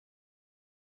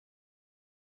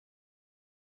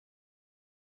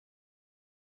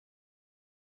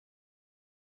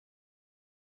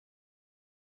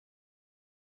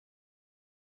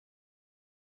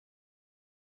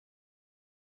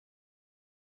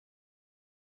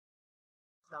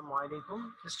Assalamu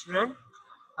alaikum, student.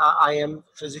 I am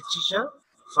physics teacher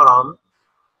from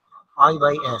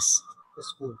IYS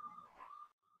school.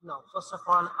 Now, first of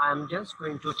all, I am just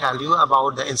going to tell you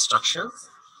about the instructions.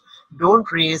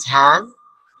 Don't raise hand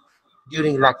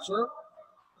during lecture.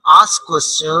 Ask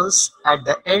questions at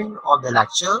the end of the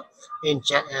lecture in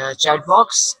chat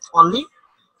box only.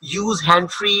 Use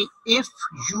hand free if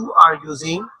you are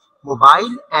using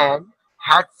mobile and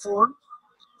headphone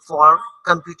for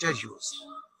computer use.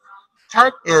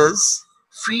 Third is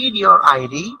feed your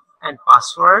ID and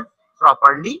password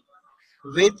properly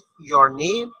with your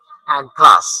name and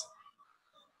class.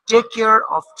 Take care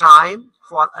of time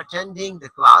for attending the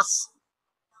class.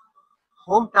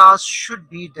 Home tasks should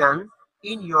be done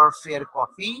in your fair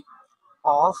copy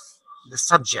of the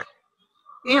subject.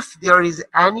 If there is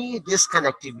any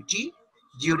disconnectivity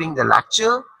during the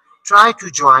lecture, try to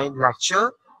join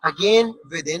lecture again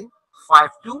within 5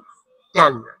 to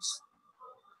 10 minutes.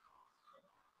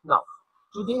 Now,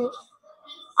 today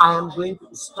I am going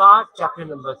to start chapter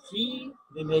number 3,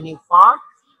 remaining part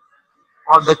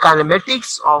of the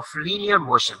kinematics of linear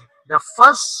motion. The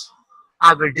first,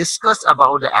 I will discuss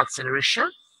about the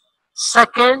acceleration.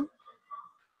 Second,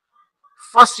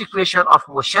 first equation of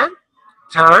motion.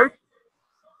 Third,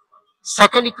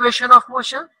 second equation of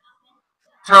motion.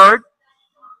 Third,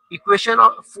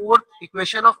 fourth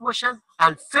equation of motion.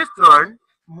 And fifth one,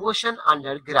 motion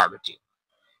under gravity.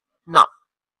 Now,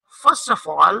 first of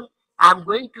all, I'm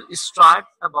going to start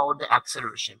about the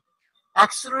acceleration.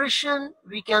 Acceleration,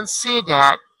 we can say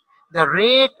that the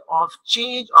rate of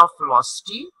change of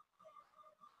velocity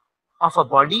of a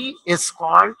body is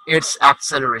called its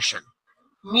acceleration.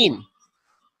 Mean,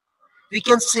 we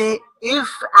can say if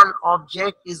an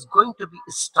object is going to be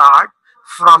start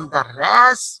from the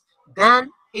rest, then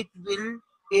it will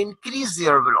increase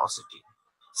their velocity.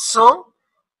 So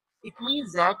it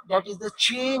means that that is the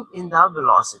change in the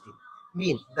velocity.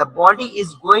 Mean the body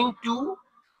is going to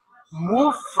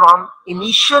move from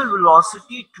initial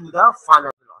velocity to the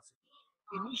final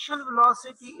velocity. Initial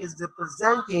velocity is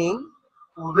representing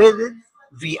with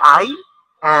vi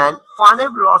and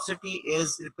final velocity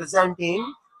is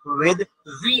representing with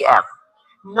vf.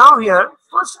 Now here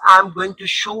first I am going to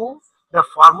show the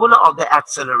formula of the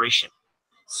acceleration.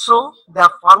 So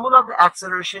the formula of the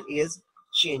acceleration is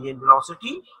change in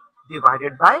velocity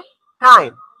divided by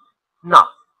time. Now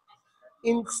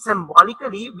in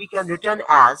symbolically we can written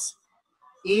as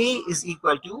a is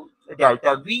equal to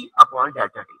delta v upon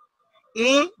delta t.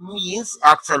 A means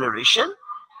acceleration,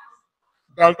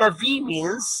 delta v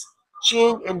means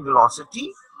change in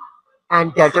velocity,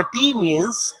 and delta t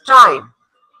means time.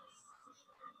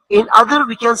 In other,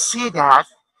 we can say that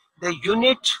the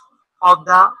unit of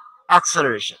the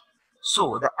acceleration.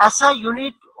 So the SI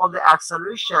unit of the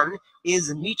acceleration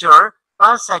is meter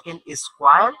per second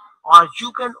square, or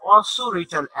you can also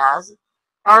written as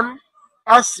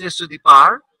ms raised to the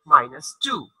power minus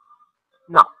 2.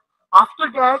 Now,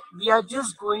 after that, we are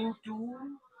just going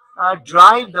to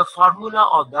drive the formula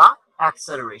of the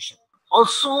acceleration.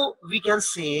 Also, we can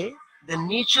say the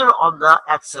nature of the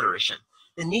acceleration.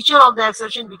 The nature of the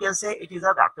acceleration, we can say it is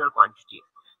a vector quantity.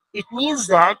 It means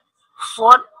that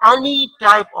for any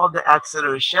type of the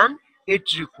acceleration, it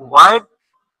required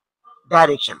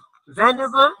direction.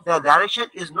 Whenever the direction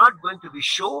is not going to be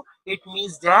shown, it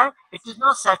means that it is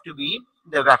not said to be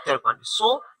the vector quantity.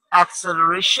 So,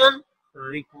 acceleration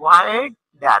required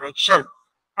direction,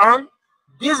 and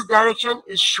this direction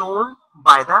is shown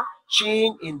by the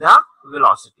change in the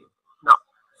velocity. Now,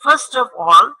 first of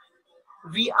all,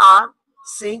 we are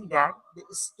saying that the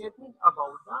statement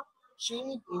about the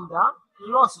change in the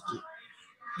velocity.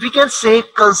 We can say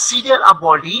consider a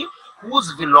body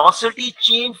whose velocity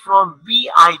change from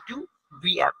vi to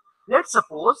vf. Let's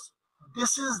suppose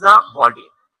this is the body,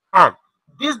 and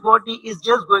this body is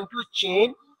just going to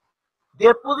change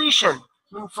their position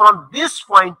from this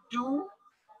point to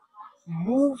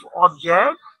move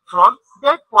object from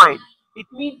that point. It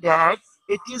means that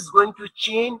it is going to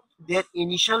change their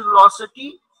initial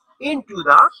velocity into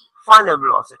the final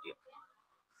velocity.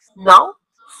 Now,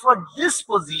 for this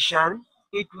position,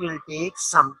 it will take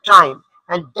some time,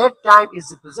 and that time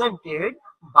is represented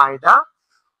by the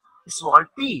small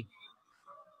t.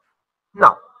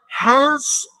 Now,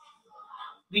 hence,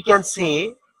 we can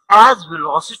say as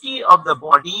velocity of the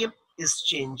body is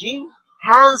changing,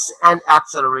 hence an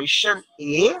acceleration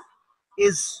a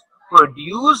is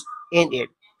produced in it.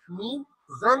 Mean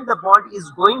when the body is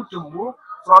going to move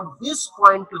from this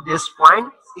point to this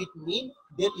point, it means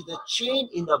there is a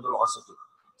change in the velocity.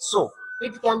 So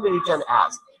it can be written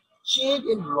as change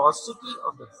in velocity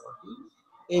of the body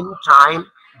in time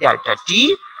delta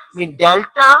t. Mean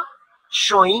delta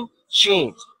showing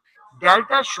change.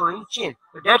 Delta showing change.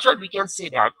 So that's why we can say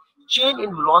that change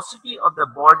in velocity of the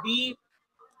body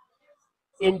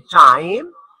in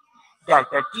time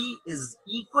delta t is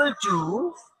equal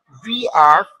to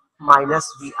Vf minus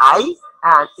Vi,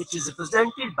 and it is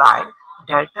represented by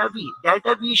delta V.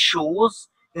 Delta V shows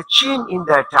the change in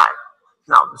the time.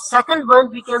 Now, the second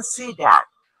one, we can say that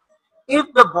if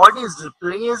the body is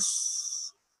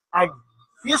replaced at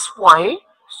this point,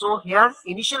 so here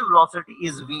initial velocity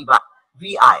is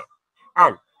Vi,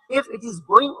 and if it is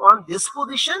going on this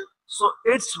position, so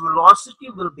its velocity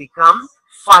will become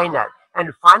final,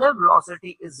 and final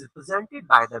velocity is represented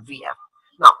by the Vf.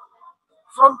 Now,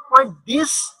 from point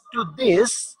this to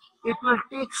this, it will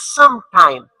take some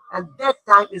time, and that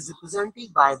time is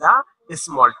represented by the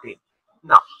small t.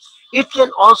 Now, it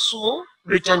can also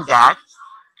written that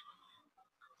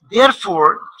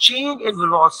therefore, change in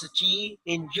velocity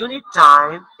in unit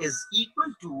time is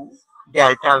equal to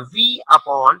delta V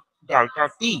upon delta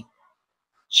t.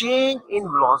 Change in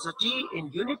velocity in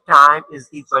unit time is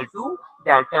equal to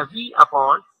delta V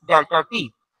upon delta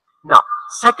t. Now,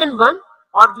 second one,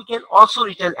 or we can also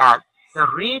written as the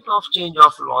rate of change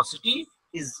of velocity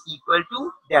is equal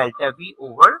to delta V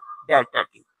over delta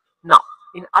t. Now,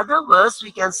 in other words,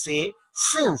 we can say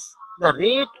since the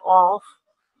rate of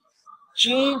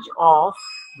change of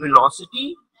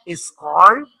velocity is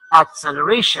called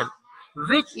acceleration,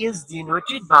 which is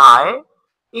denoted by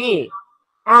A,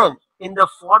 and in the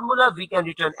formula we can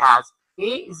written as A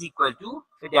is equal to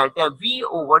delta V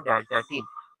over delta t.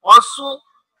 Also,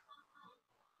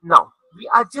 now we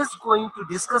are just going to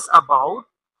discuss about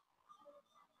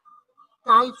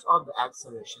types of the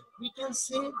acceleration. We can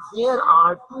say there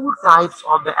are two types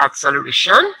of the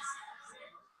acceleration.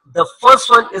 The first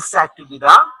one is said to be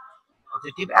the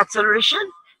positive acceleration,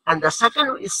 and the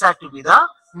second is said to be the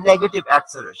negative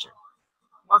acceleration.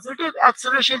 Positive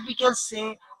acceleration, we can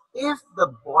say if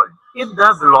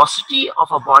the velocity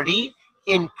of a body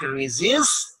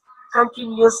increases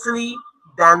continuously,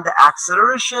 then the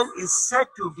acceleration is said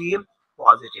to be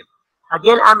positive.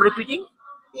 Again, I'm repeating,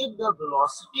 if the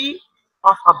velocity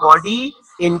of a body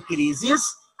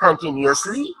increases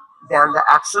continuously, then the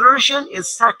acceleration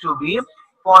is said to be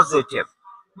positive.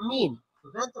 Mean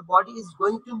when the body is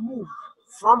going to move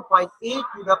from point A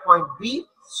to the point B,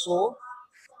 so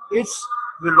its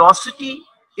velocity,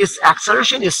 its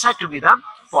acceleration is said to be the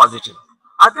positive.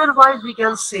 Otherwise, we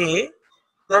can say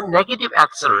the negative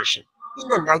acceleration. In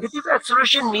the negative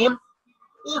acceleration mean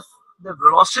if the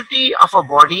velocity of a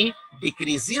body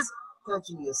decreases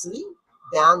continuously,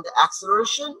 then the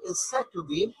acceleration is said to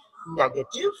be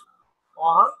negative,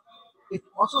 or it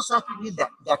also said to be that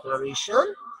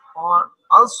deceleration, or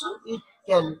also it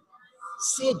can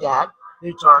say that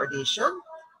retardation,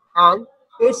 and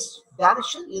its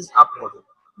direction is upward.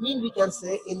 Mean we can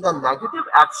say in the negative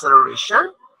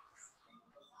acceleration,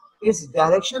 its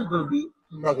direction will be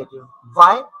negative.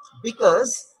 Why?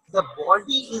 Because the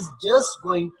body is just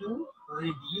going to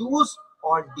reduce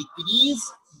or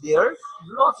decrease their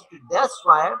velocity. That's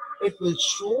why it will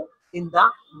show in the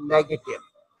negative.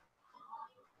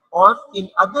 Or in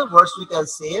other words, we can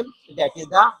say that is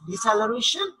the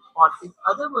deceleration, or in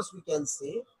other words, we can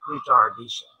say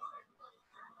retardation.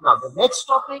 Now, the next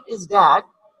topic is that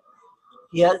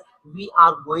here we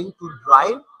are going to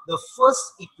drive the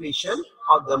first equation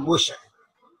of the motion.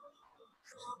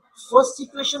 First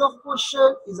equation of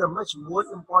motion is a much more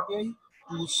important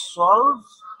to solve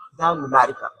than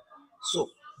numerical. So,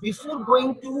 before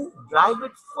going to drive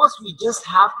it, first we just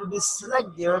have to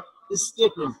select their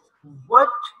statement. What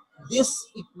this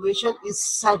equation is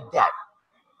said that.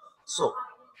 So,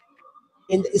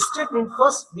 in the statement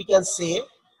first we can say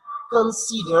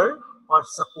consider or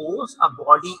suppose a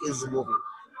body is moving.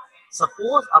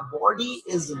 Suppose a body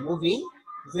is moving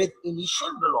with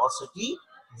initial velocity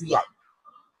vi.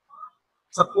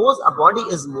 Suppose a body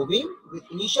is moving with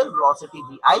initial velocity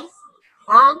vi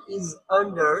and is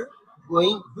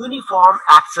undergoing uniform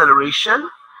acceleration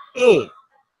a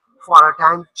for a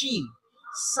time t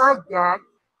such that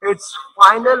its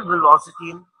final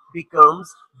velocity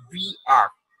becomes vf.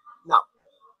 Now,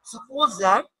 suppose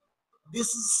that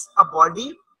this is a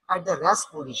body at the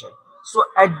rest position. So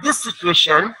at this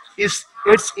situation, its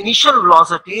initial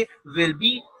velocity will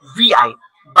be vi,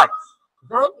 but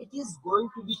when it is going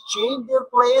to be changed their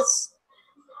place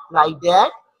like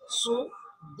that, so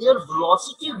their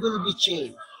velocity will be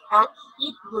changed and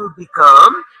it will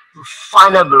become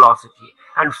final velocity,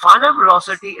 and final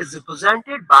velocity is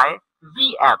represented by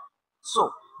vf.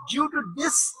 So due to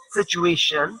this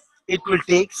situation, it will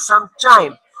take some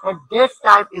time, and that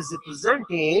time is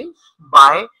represented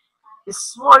by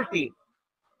small t.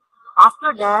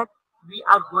 After that, we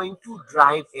are going to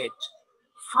drive it?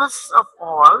 First of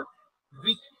all,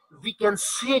 we, we can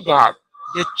say that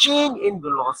the change in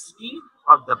velocity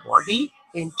of the body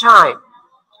in time,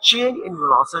 change in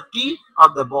velocity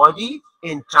of the body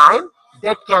in time,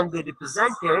 that can be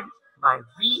represented by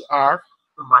Vf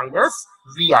minus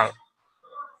Vi.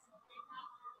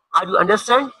 Are you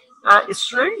understand,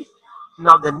 student?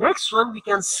 Now the next one we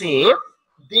can say,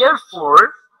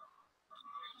 therefore,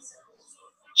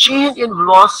 change in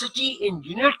velocity in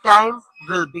unit time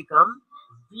will become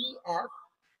Vf,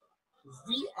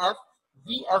 Vf,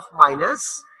 Vf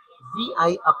minus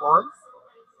Vi upon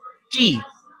t.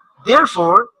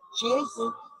 Therefore,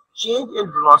 change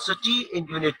in velocity in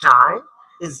unit time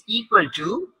is equal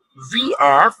to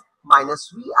Vf minus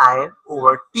Vi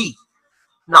over t.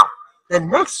 Now, the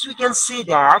next we can say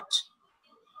that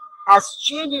as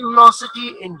change in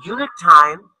velocity in unit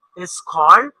time is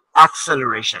called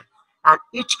acceleration, and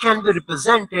it can be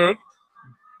represented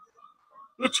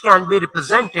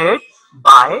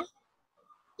by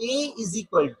A is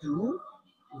equal to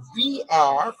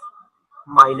Vf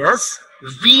minus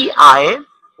Vi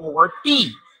over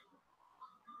t.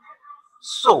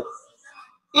 So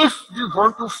if we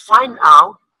want to find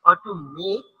out or to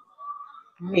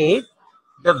make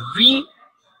the V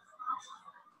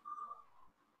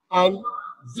and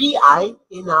Vi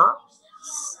in a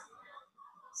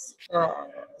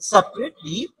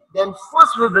separately, then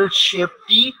first we will shift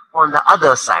t on the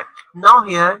other side. Now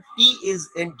here t is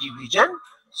in division,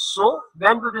 so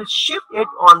when we will shift it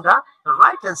on the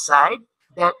right hand side,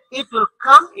 then it will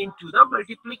come into the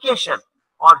multiplication,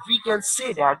 or we can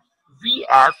say that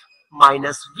Vf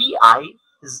minus Vi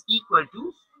is equal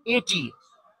to At.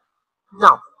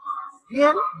 Now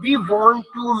here we want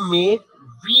to make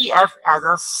Vf as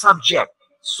a subject,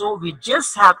 so we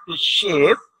just have to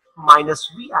shift minus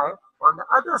Vi on the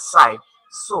other side.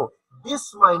 So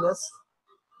this minus,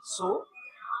 so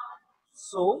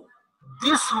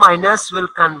this minus will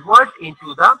convert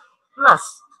into the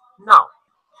plus. Now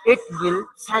it will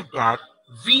say that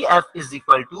Vf is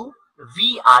equal to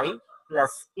Vi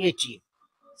plus At.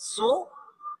 So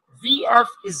Vf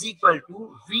is equal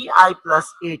to Vi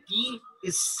plus At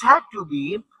is said to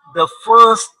be the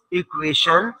first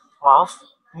equation of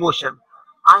motion.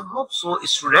 I hope so,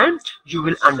 student, you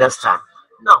will understand.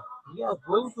 Now, we are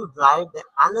going to drive the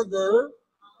another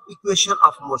equation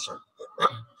of motion,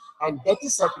 and that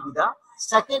is said to be the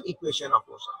second equation of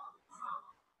motion.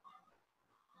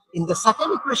 In the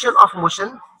second equation of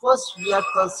motion, first we are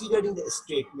considering the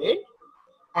statement,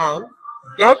 and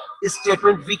that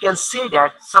statement we can say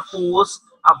that suppose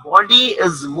a body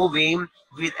is moving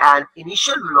with an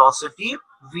initial velocity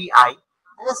Vi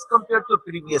as compared to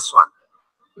previous one.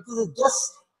 It is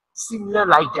just similar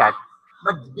like that,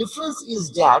 but the difference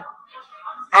is that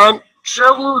and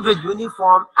travel with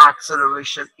uniform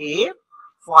acceleration A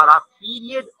for a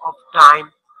period of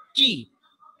time t.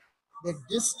 The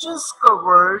distance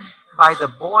covered by the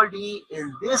body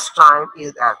in this time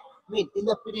is as. I mean, in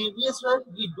the previous one,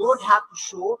 we don't have to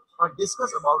show or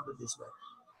discuss about the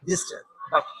distance.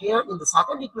 But here in the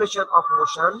second equation of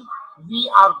motion,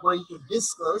 we are going to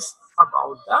discuss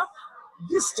about the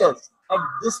distance. And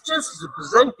distance is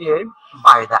represented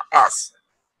by the s.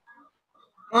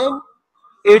 And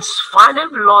its final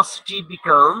velocity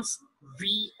becomes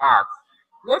Vf.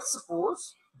 Let's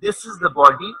suppose this is the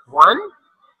body 1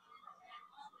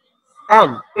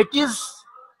 and it is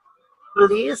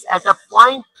placed at a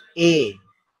point A.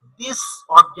 This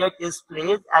object is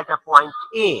placed at a point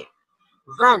A.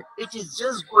 When it is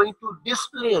just going to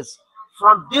displace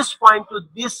from this point to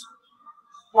this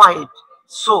point,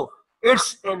 so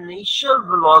its initial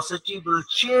velocity will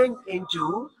change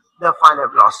into the final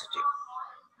velocity.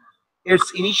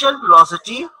 Its initial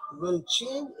velocity will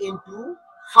change into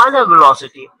final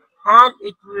velocity, and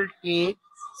it will take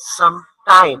some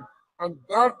time, and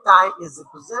that time is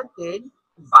represented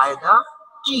by the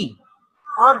t,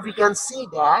 or we can say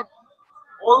that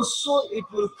also it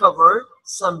will cover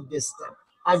some distance,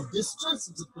 and distance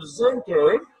is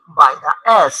represented by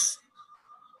the s.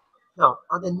 Now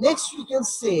on the next we can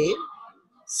say,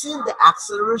 since the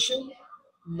acceleration,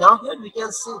 now here we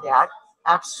can say that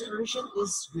acceleration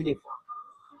is uniform,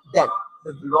 then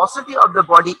the velocity of the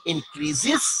body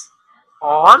increases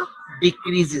or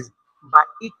decreases by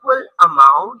equal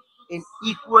amount in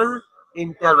equal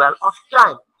interval of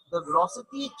time. The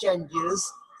velocity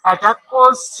changes at a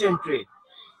constant rate.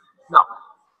 Now,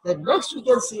 the next we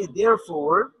can say,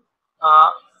 therefore,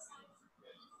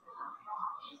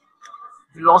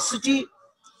 velocity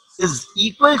is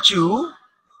equal to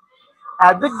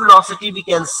average velocity, we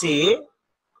can say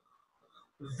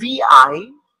Vi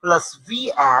plus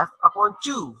Vf upon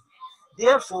 2.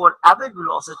 Therefore, average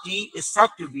velocity is said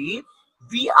to be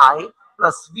Vi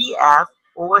plus Vf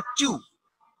over 2.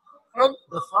 And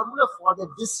the formula for the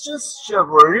distance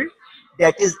traveled,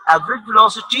 that is average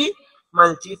velocity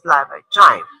multiplied by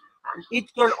time. And it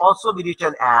can also be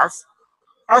written as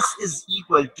S is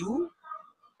equal to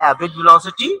average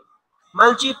velocity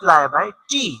multiplied by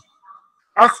t.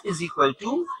 S is equal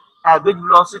to average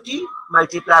velocity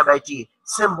multiplied by t.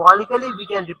 Symbolically, we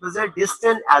can represent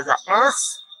distance as a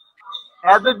S,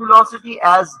 average velocity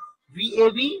as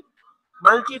VAV,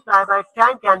 multiplied by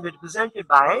time can be represented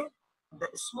by the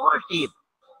small t.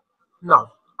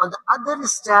 Now, on the other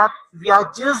step, we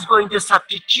are just going to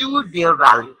substitute their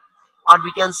value, or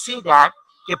we can say that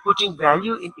we are putting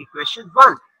value in equation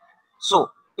 1.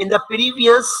 So, in the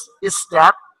previous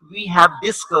step, we have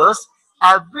discussed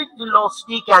average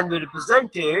velocity can be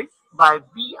represented by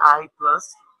Vi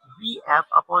plus Vf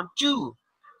upon 2.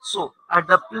 So, at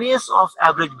the place of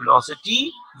average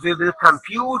velocity, we will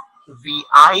compute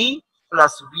Vi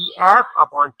plus Vf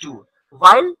upon 2,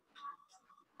 while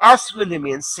S will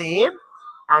remain same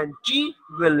and T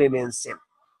will remain same.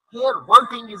 Here, one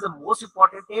thing is the most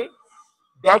important thing,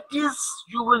 that is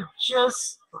you will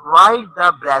just write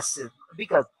the braces,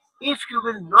 because if you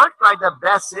will not write the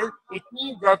braces, it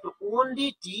means that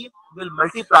only T will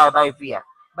multiply by Vf.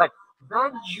 But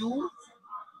when you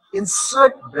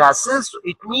insert braces,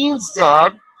 it means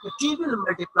that the T will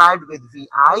multiply with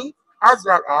Vi as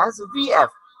well as Vf.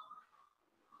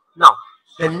 Now,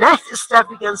 the next step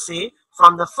we can say,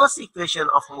 from the first equation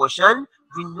of motion,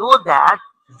 we know that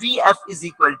Vf is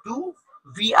equal to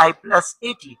Vi plus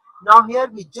At. Now here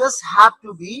we just have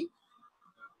to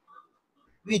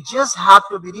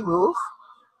remove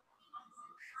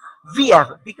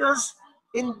Vf, because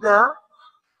in the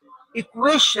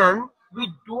equation we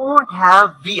don't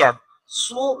have Vf.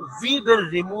 So we will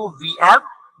remove Vf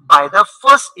by the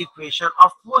first equation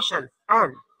of motion,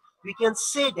 and we can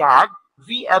say that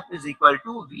Vf is equal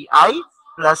to Vi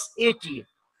plus At.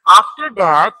 After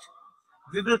that,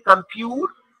 we will compute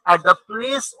at the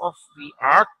place of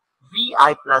Vf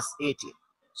Vi plus At.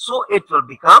 So it will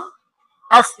become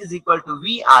S is equal to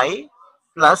Vi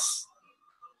plus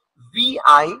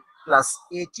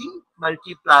At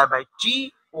multiplied by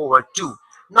T over 2.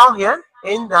 Now here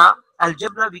in the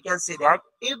algebra we can say that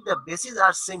if the bases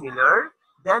are similar,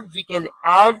 then we can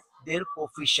add their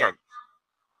coefficient.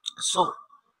 So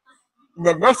in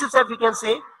the next step we can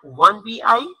say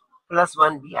 1Vi plus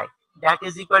 1Vi, that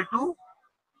is equal to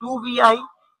 2Vi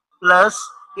plus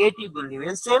At will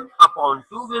remain same upon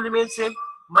 2 will remain same,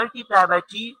 multiplied by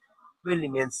T will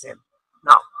remain same.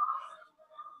 Now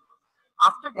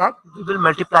after that, we will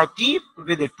multiply T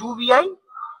with a 2Vi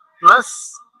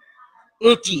plus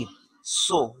At.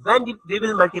 So when we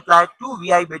will multiply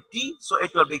 2Vi with T, so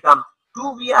it will become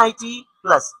 2ViT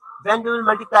plus, when we will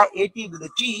multiply At with a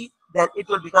T, then it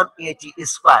will become At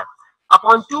square.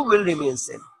 Upon 2 will remain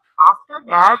same. After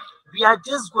that, we are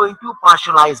just going to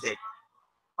partialize it.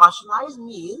 Partialize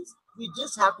means we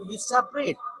just have to be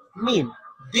separate. Mean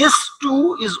this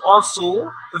 2 is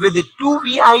also with the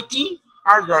 2ViT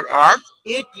as well as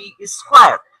At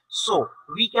square. So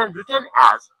we can written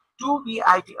as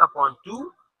 2ViT upon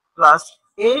 2 plus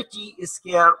At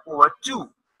square over 2.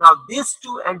 Now this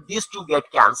 2 and this 2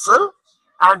 get cancelled,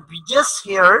 and we just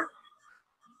here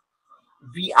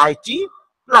ViT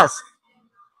plus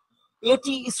At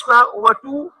square over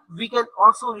 2 we can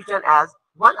also written as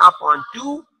 1 upon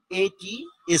 2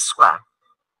 At square.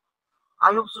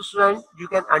 I hope so student you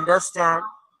can understand.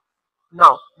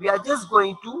 Now we are just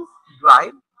going to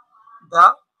drive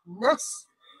the next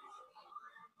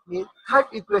third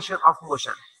equation of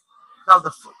motion. Now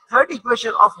the third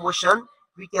equation of motion,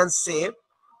 we can say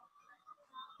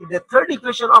the third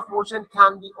equation of motion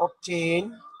can be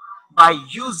obtained by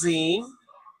using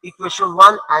equation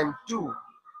 1 and 2,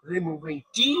 removing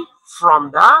T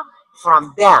from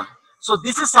them. So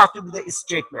this is said to be the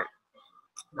statement.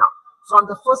 Now from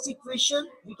the first equation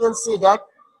we can say that,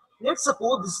 let's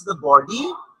suppose this is the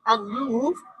body and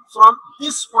move from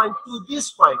this point to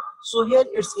this point. So here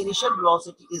its initial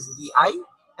velocity is Vi,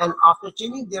 and after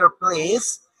changing their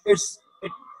place, its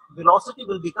velocity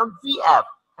will become Vf,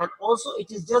 and also it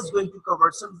is just going to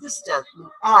cover some distance in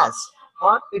S,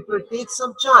 or it will take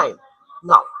some time.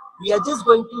 Now we are just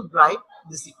going to write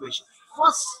this equation.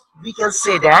 First we can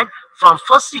say that from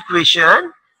first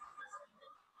equation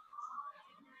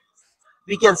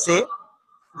we can say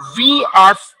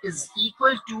Vf is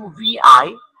equal to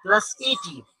Vi plus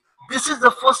At. This is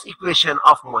the first equation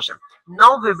of motion.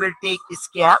 Now we will take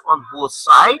square on both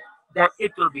sides, then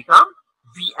it will become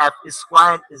Vf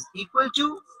squared is equal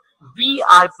to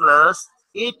Vi plus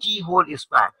At whole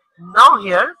square. Now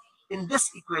here in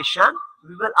this equation,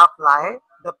 we will apply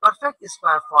the perfect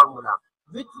square formula,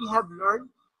 which we have learned.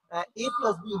 A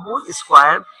plus b whole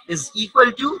square is equal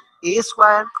to a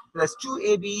square plus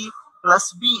 2ab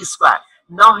plus b square.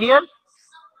 Now here,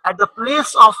 at the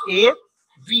place of a,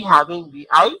 we having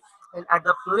vi, and at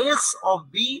the place of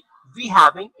b, we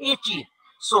having at.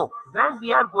 So when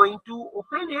we are going to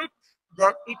open it,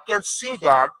 then it can say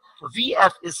that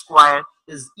vf square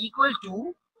is equal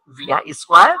to vi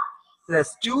square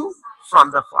plus 2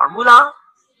 from the formula.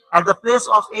 At the place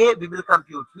of A, we will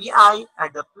compute VI.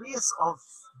 At the place of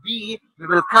B, we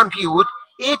will compute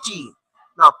AT.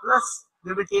 Now, plus,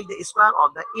 we will take the square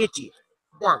of the AT.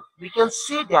 Then, we can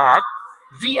say that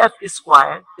VF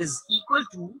square is equal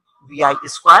to VI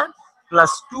square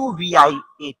plus 2VI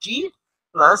AT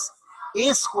plus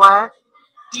A square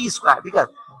T square. Because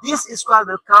this square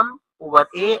will come over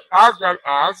A as well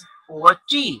as over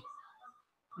T.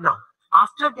 Now,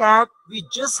 after that, we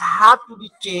just have to be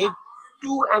take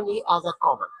 2 and A as a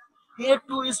common. Here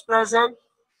 2 is present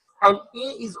and A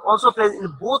is also present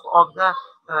in both of the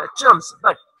terms,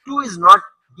 but 2 is not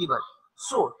given.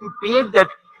 So, to take that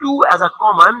 2 as a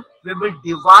common, we will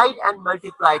divide and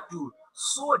multiply 2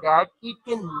 so that it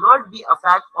cannot be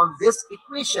effect on this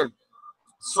equation.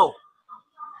 So,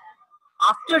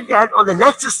 after that, on the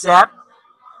next step,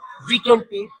 we can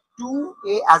take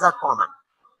 2A as a common.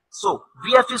 So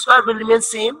VF square will remain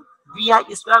same, VI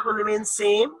square will remain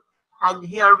same, and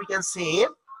here we can say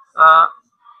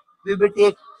we will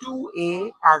take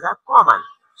 2A as a common.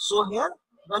 So here,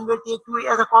 when we take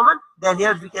 2A as a common, then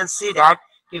here we can say that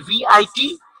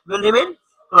VIT will remain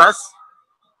plus,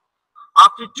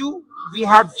 after 2 we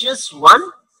have just 1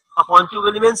 upon 2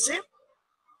 will remain same.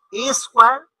 A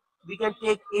square, we can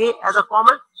take A as a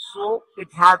common, so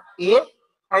it has A,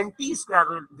 and T square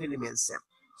will remain same.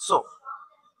 So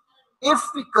if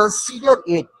we consider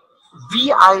it,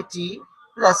 VIT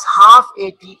plus half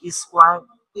AT square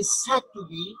is said to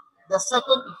be the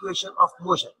second equation of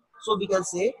motion. So we can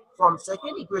say from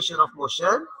second equation of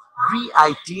motion,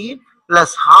 VIT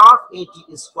plus half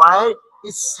AT square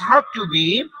is said to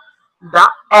be the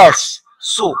S.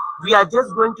 So we are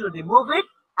just going to remove it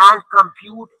and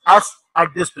compute S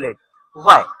at this plate.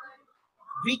 Why?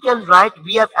 We can write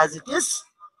VF as it is,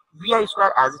 VI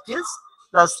square as it is,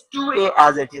 plus 2A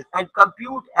as it is, and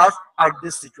compute S at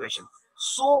this situation.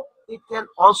 So it can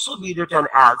also be written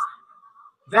as,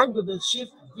 when we will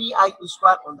shift VI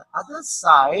square on the other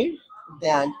side,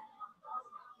 then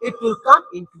it will come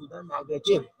into the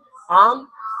negative and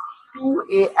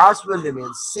 2AS will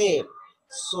remain same.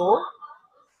 So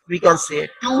we can say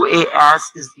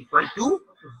 2AS is equal to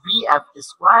VF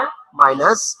square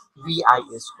minus VI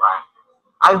square.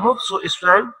 I hope so,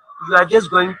 student. You are just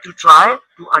going to try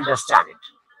to understand it.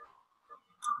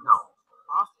 Now,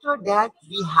 after that,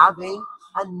 we having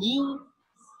a new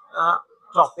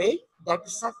topic that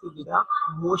is said to be the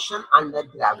motion under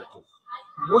gravity.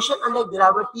 Motion under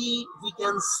gravity, we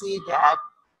can say that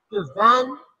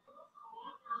when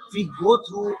we go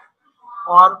through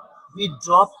or we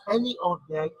drop any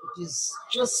object, it is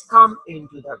just come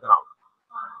into the ground.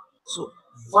 So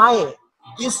why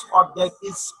this object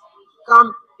is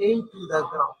come into the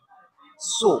ground?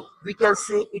 So we can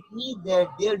say it means that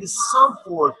there is some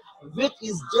force which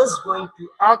is just going to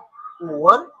act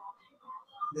over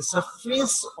the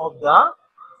surface of the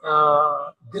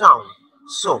ground.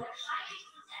 So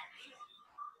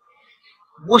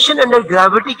motion under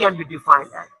gravity can be defined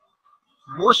as,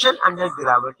 motion under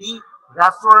gravity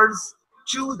refers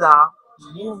to the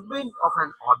movement of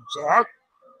an object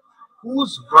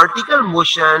whose vertical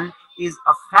motion is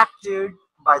affected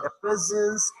by the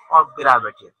presence of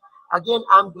gravity. Again,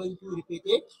 I'm going to repeat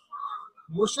it.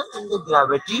 Motion under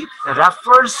gravity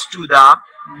refers to the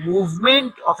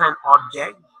movement of an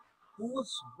object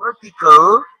whose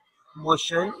vertical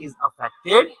motion is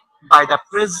affected by the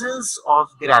presence of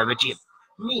gravity.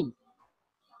 Mean,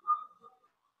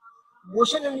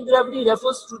 motion under gravity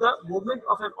refers to the movement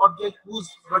of an object whose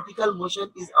vertical motion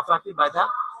is affected by the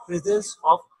presence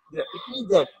of gravity. It means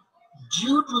that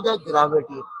due to the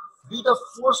gravity, due to the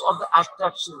force of the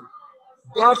attraction,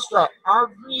 that's why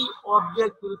every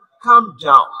object will come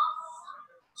down.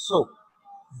 So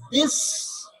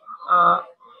this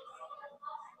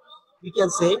we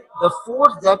can say the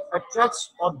force that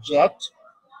attracts object,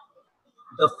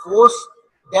 the force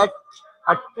that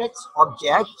attracts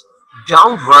object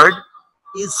downward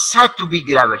is said to be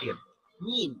gravity.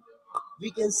 Mean,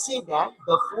 we can say that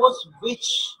the force which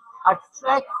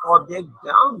attract object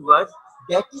downward,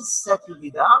 that is said to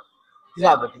be the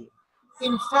gravity.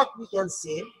 In fact, we can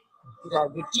say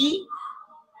gravity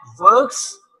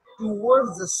works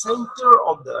towards the center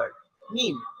of the earth.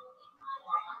 Mean,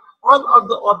 all of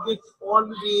the objects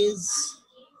always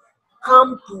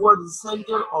come towards the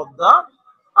center of the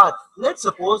earth. Let's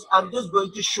suppose I'm just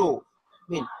going to show,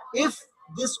 if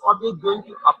this object going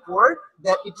to upward,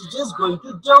 then it is just going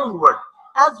to downward,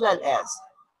 as well as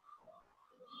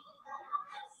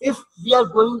if we are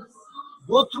going to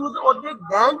go through the object,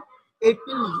 then it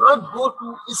will not go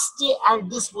to stay at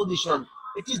this position.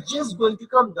 It is just going to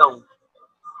come down.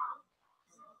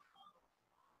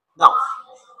 Now,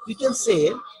 we can say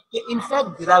that in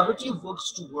fact gravity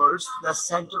works towards the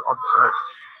center of the earth.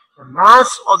 The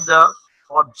mass of the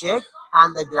object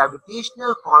and the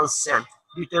gravitational constant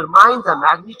determine the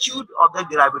magnitude of the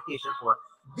gravitational force.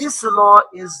 This law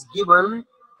is given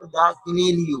to the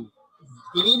Galileo.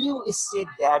 Galileo is said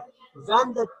that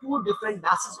when the two different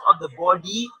masses of the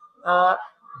body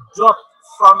drop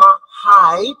from a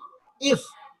height, if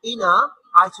in a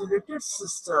isolated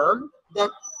system, then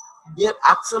their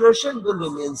acceleration will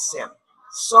remain same.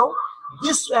 So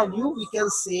this value we can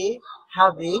say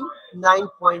having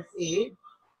 9.8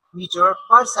 meter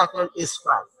per second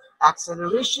square.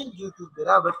 Acceleration due to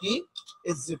gravity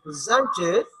is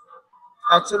represented.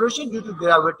 Acceleration due to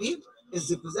gravity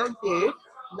is represented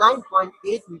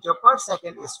 9.8 meter per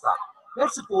second square.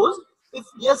 Let's suppose if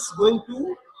yes going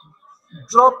to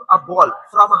drop a ball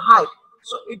from a height,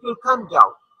 so it will come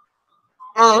down,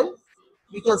 and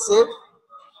we can say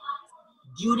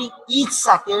during each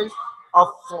second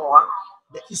of fall,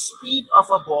 the speed of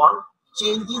a ball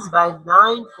changes by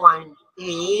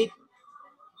 9.8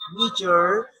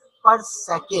 meter per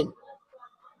second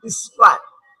square.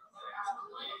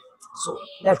 So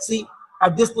let's see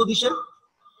at this position,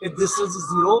 if distance is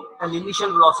 0 and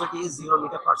initial velocity is 0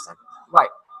 meter per second. Why?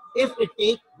 If it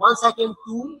takes 1 second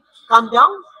to come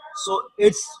down, so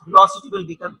its velocity will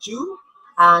become 2,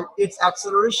 and its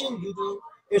acceleration due to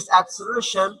its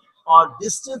acceleration or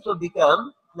distance will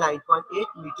become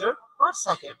 9.8 meter per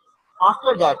second.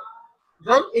 After that,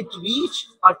 when it reach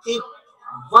or take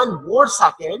 1 more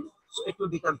second, so it will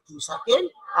become 2 seconds,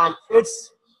 and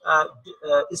its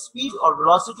speed or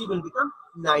velocity will become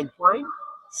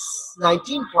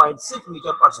 19.6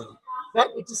 meter per second. When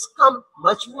it is come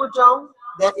much more down,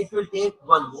 then it will take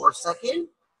 1 more second,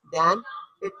 then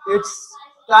its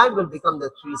time will become the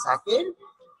 3 seconds,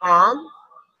 and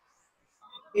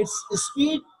its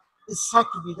speed is said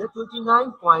to be the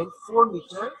 29.4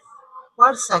 meter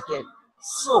per second.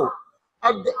 So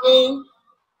at the end,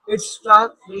 its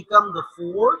time will become the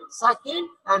 4 second,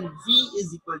 and v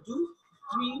is equal to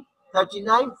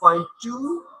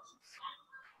 339.2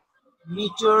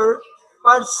 meter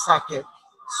per second.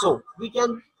 So we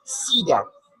can see that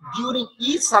during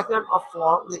each second of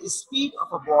fall, the speed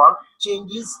of a ball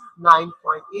changes 9.8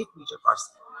 meter per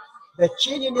second. The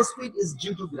change in speed is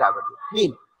due to gravity.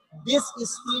 Mean this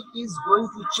speed is going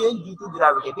to change due to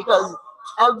gravity, because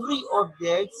every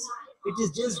object, it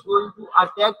is just going to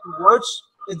attack towards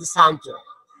the center.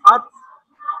 Earth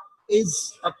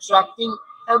is attracting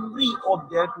every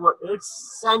object toward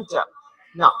its center.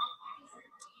 Now,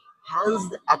 hence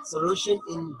the acceleration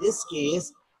in this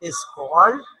case is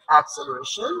called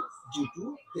acceleration due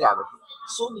to gravity.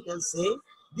 So we can say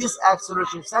this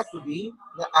acceleration is said to be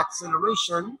the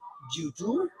acceleration due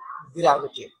to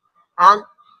gravity. And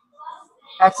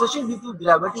acceleration due to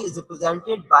gravity is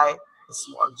represented by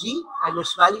small g, and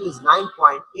its value is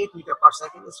 9.8 meter per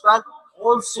second square.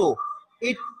 Also,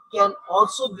 it can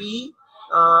also be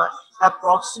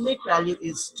approximate value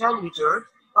is 10 meter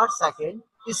per second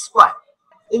square.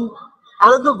 In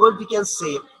another word, we can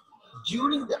say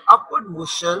during the upward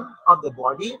motion of the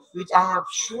body, which I have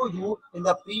shown you in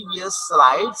the previous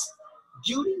slides,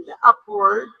 during the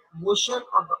upward motion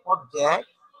of the object,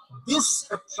 this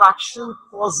attraction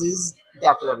causes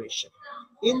deceleration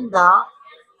in the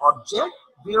object,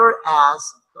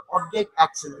 whereas the object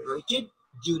accelerated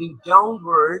during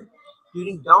downward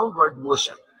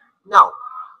motion. Now,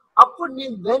 upward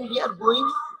means when we are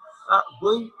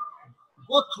go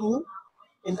through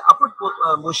in the upward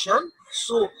motion,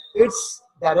 so its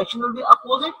direction will be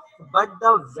opposite, but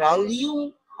the value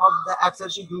of the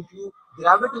acceleration due to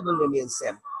gravity will remain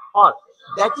same, or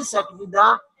that is said to be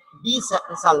the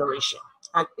deceleration,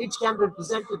 and it can be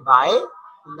represented by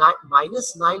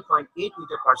minus 9.8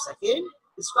 meter per second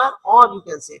square, or you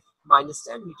can say minus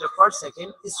 10 meter per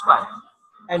second square.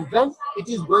 And when it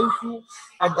is going to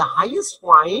at the highest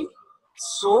point,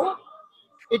 so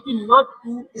it will not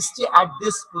to stay at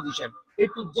this position.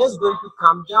 It will just going to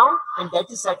come down, and that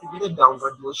is said to be the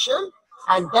downward motion,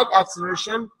 and that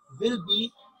acceleration will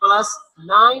be plus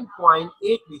 9.8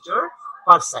 meter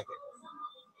per second.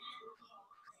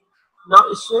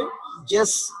 Now, student,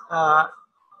 just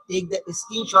take the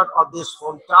screenshot of this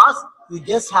home task. You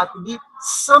just have to be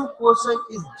some question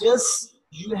is just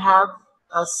you have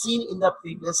seen in the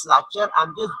previous lecture.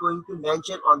 I'm just going to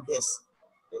mention on this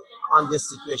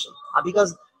situation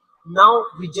because now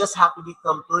we just have to be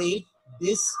complete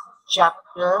this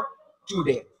chapter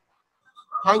today.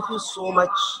 Thank you so much,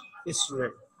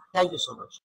 student. Thank you so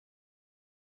much.